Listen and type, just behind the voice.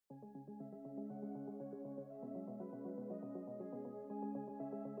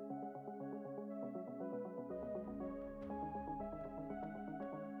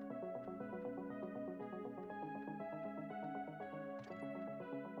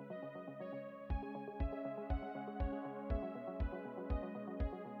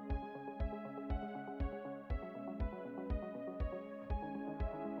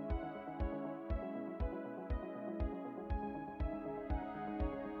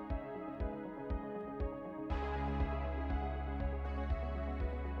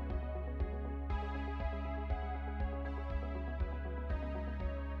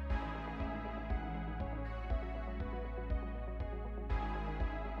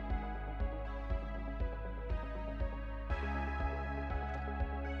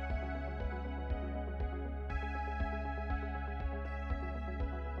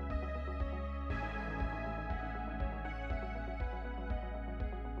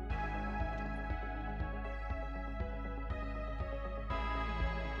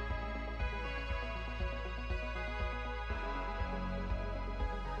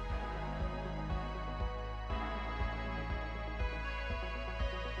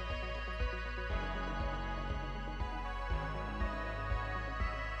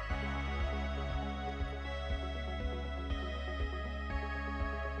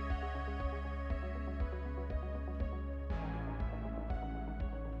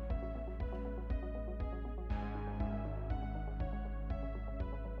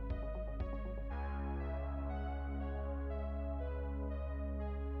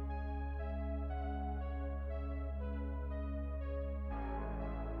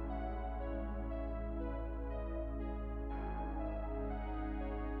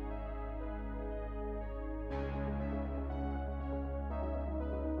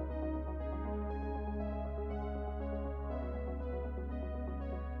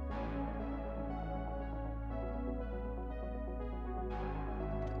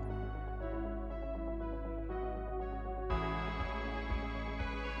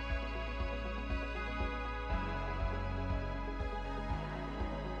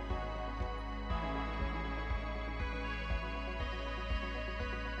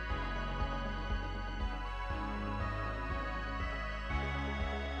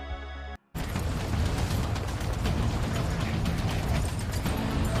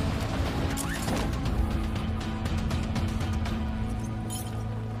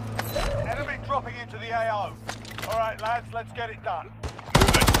the AO. All right, lads, let's get it done.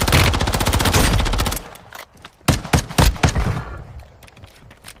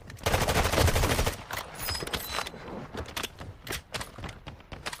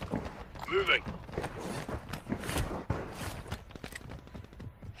 Moving.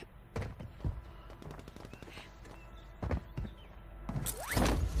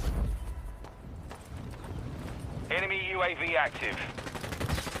 Enemy UAV active.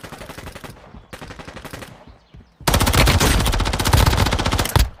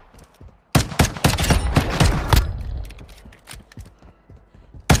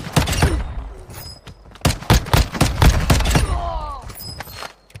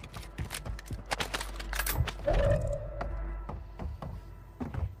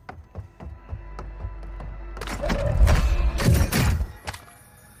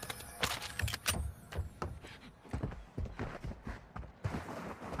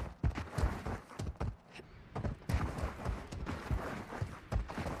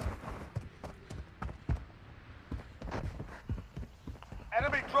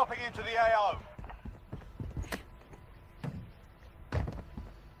 Enemy dropping into the AO.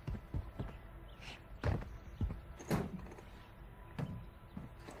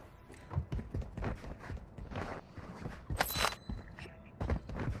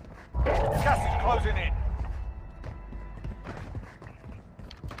 Gas is closing in.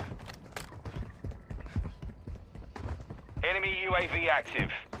 Enemy UAV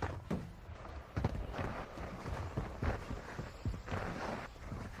active.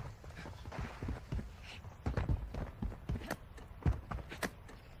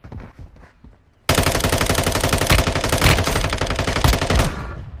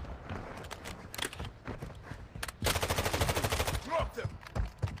 Dropped him.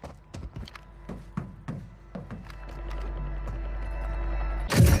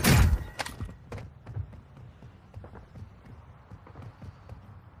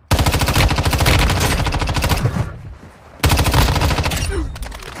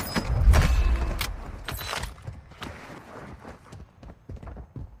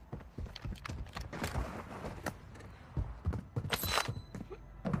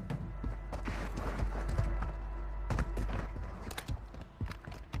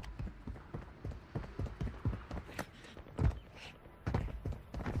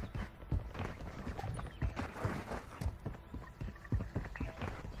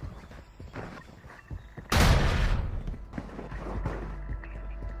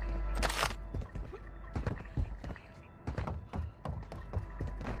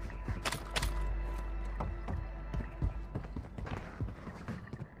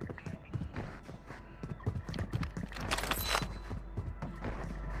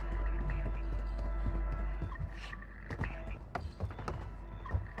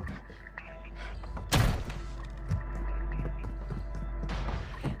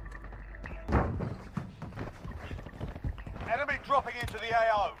 Enemy dropping into the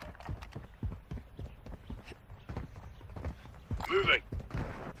AO. Moving.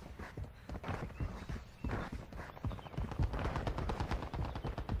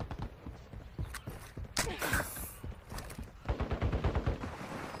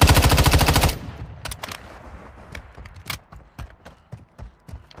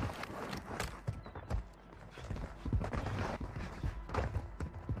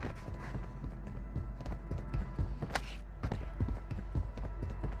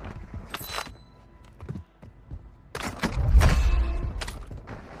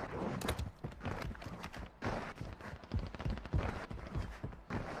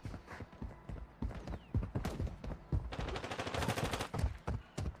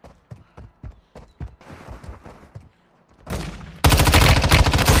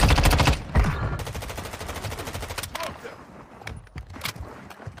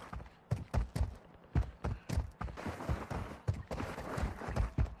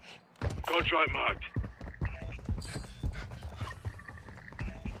 Contract marked.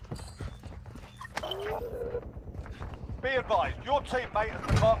 Be advised, your teammate has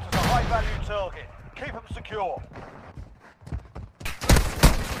been marked as a high-value target. Keep them secure.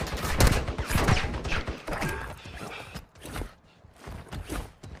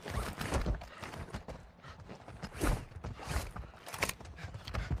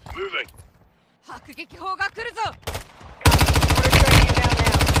 Moving. 迫撃砲が来るぞ。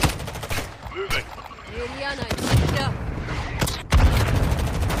 Moving. エリア内に敵だ。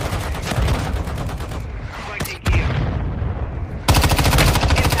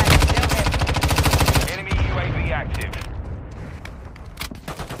 Enemy UAV active.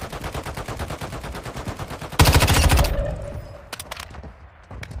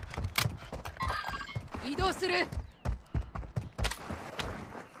 する。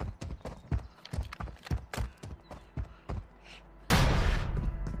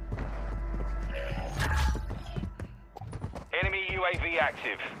 Enemy UAV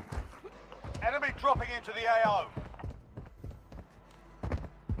active. Enemy dropping into the AO.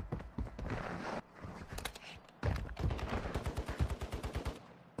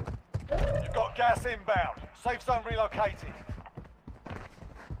 You've got gas inbound. Safe zone relocated.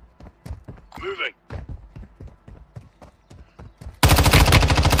 Moving.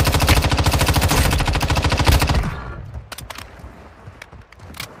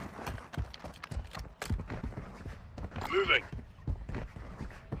 Moving.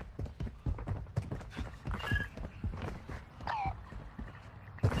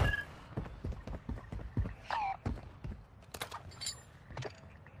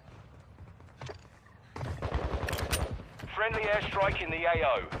 Friendly airstrike in the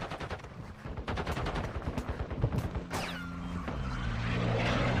AO.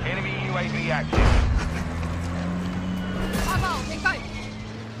 Enemy UAV active. カバーを展開。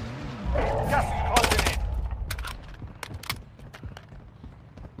 Gas is closing in.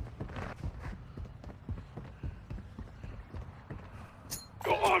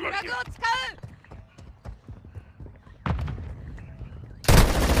 Got armor フラ here. グを使う。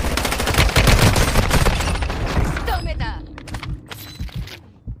 仕留めた。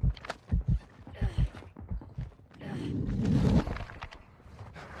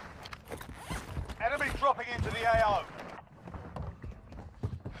 Enemy dropping into the AO.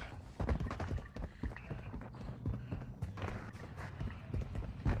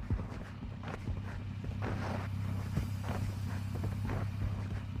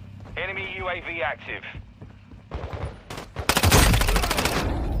 Enemy UAV active.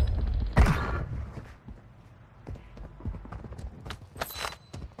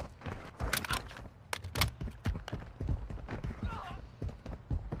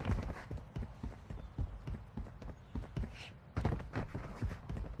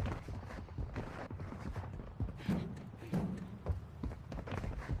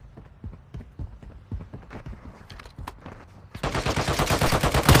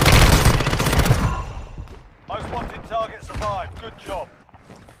 Most wanted target survived. Good job.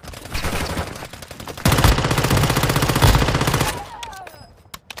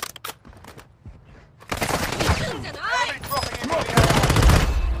 Enemy dropping into the AO.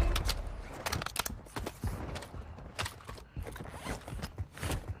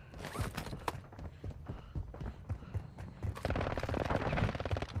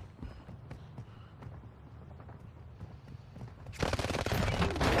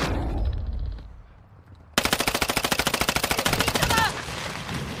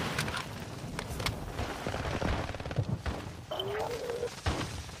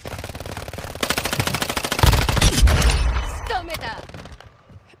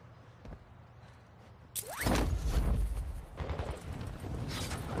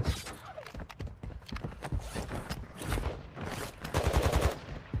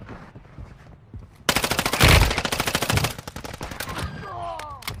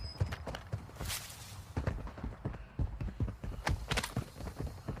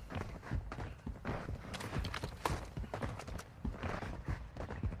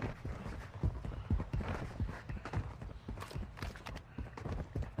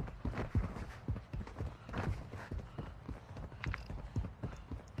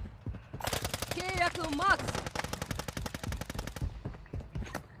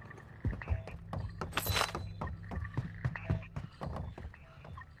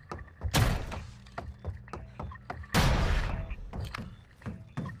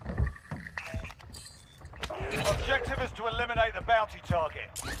 Objective is to eliminate the bounty target.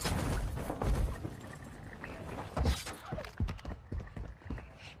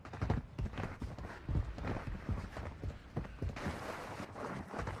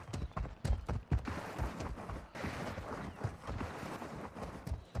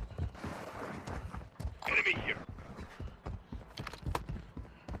 Enemy here.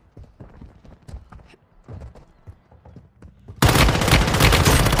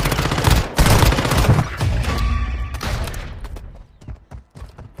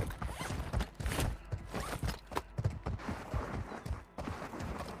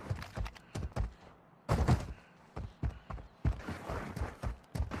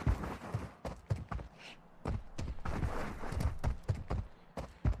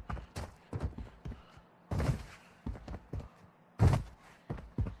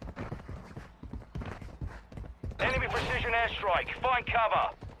 Enemy precision airstrike. Find cover.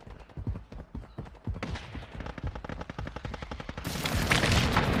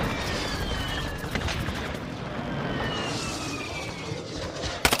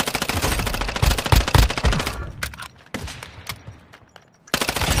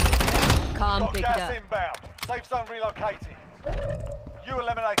 Got璧 gas だ。 inbound. Safe zone relocated. You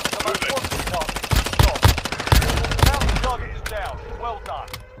eliminated the most wanted target. Good job. Bounty target is down. Well done.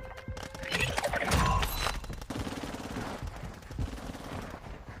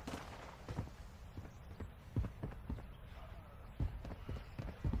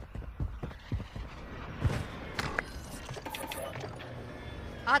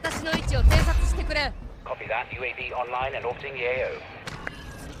 私の位置を偵察してくれ。 Copy that. UAV online and orbiting the AO.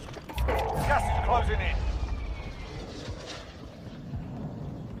 Gas is closing in.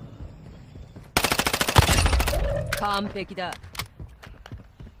 完璧だ。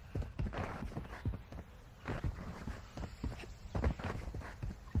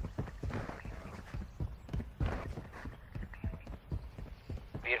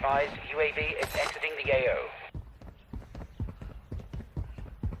 Be advised, UAV is exiting the AO.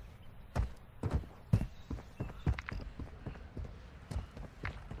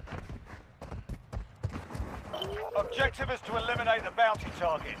 Objective is to eliminate the bounty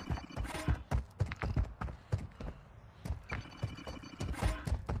target. "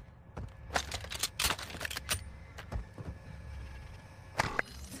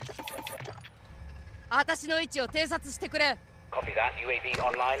私の位置を偵察してくれ。 Copy that. UAV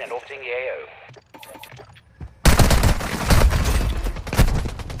online and orbiting the AO.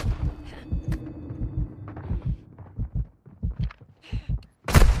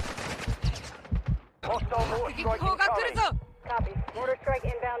 Hostile mortar 敵 strike 砲が来る incoming. ぞ。 Copy. Mortar strike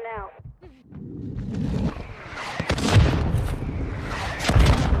inbound now.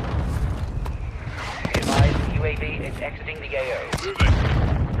 Be advised, UAV is exiting the AO. Moving.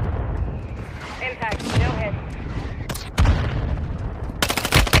 Impact. No hit.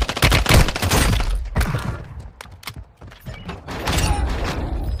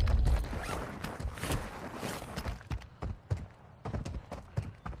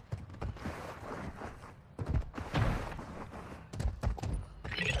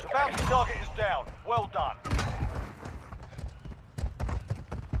 The bounty target is down. Well done.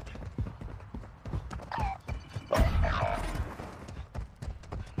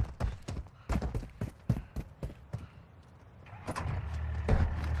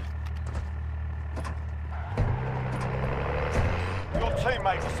 Your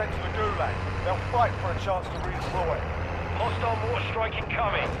teammates are sent to the gulag. They'll fight for a chance to redeploy. Hostile mortar strike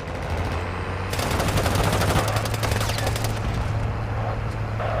incoming.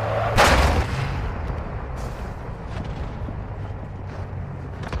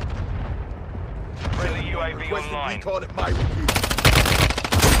 Friendly UAV online. Recon at my review.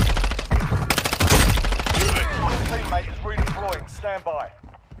 Your teammate is redeploying. Stand by.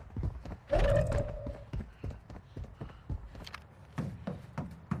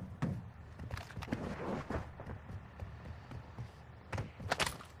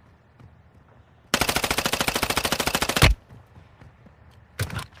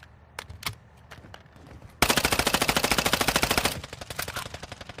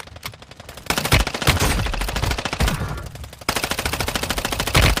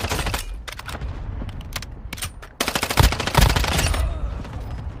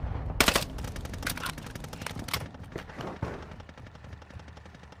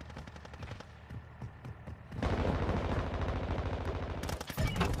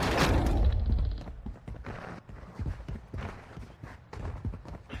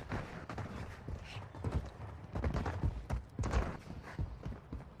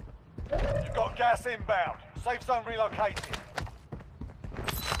 You've got gas inbound. Safe zone relocated.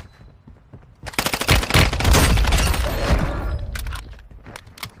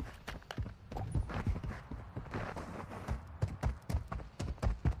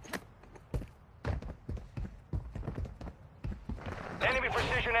 Enemy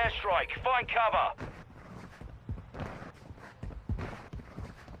precision airstrike. Find cover.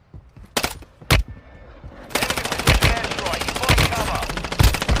 Enemy precision airstrike. Find cover.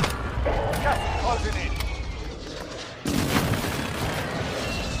 Gas is closing in.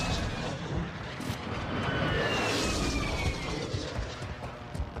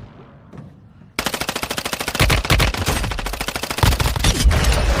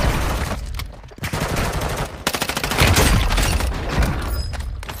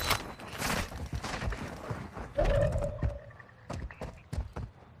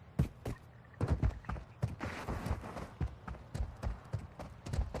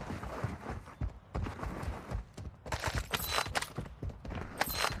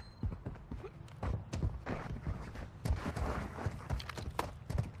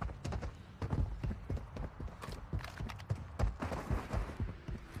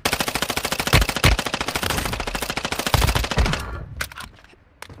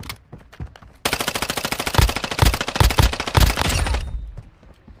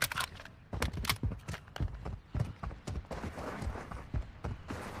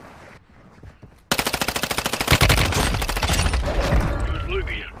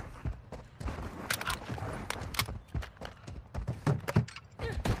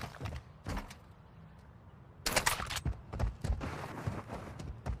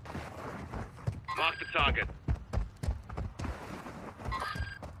 target.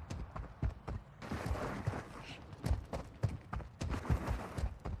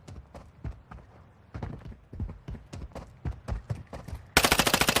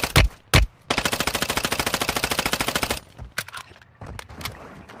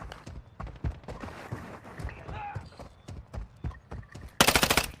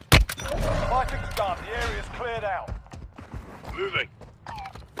 Fighting's done. The area's cleared out. Moving.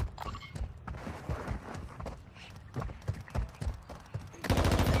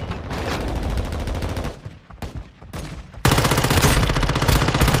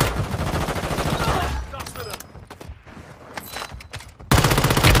 Dusted them.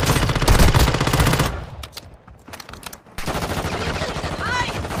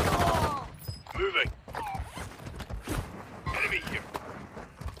 Moving. Enemy here.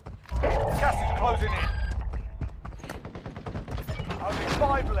 Gas is closing in. Only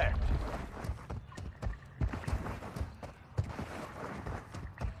 5 left.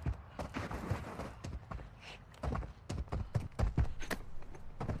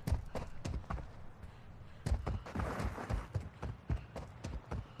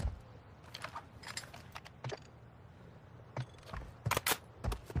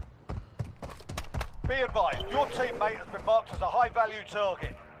 Be advised, your teammate has been marked as a high-value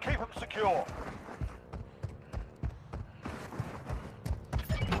target. Keep them secure.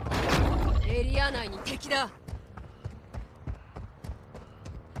 エリア内に敵だ。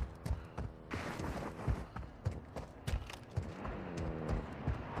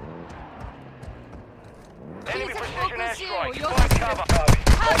 Enemy precision airstrike. Yo, Find cover.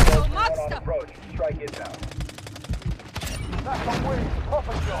 ハートをマックスだ。 That's a win.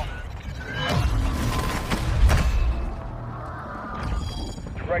 Proper job.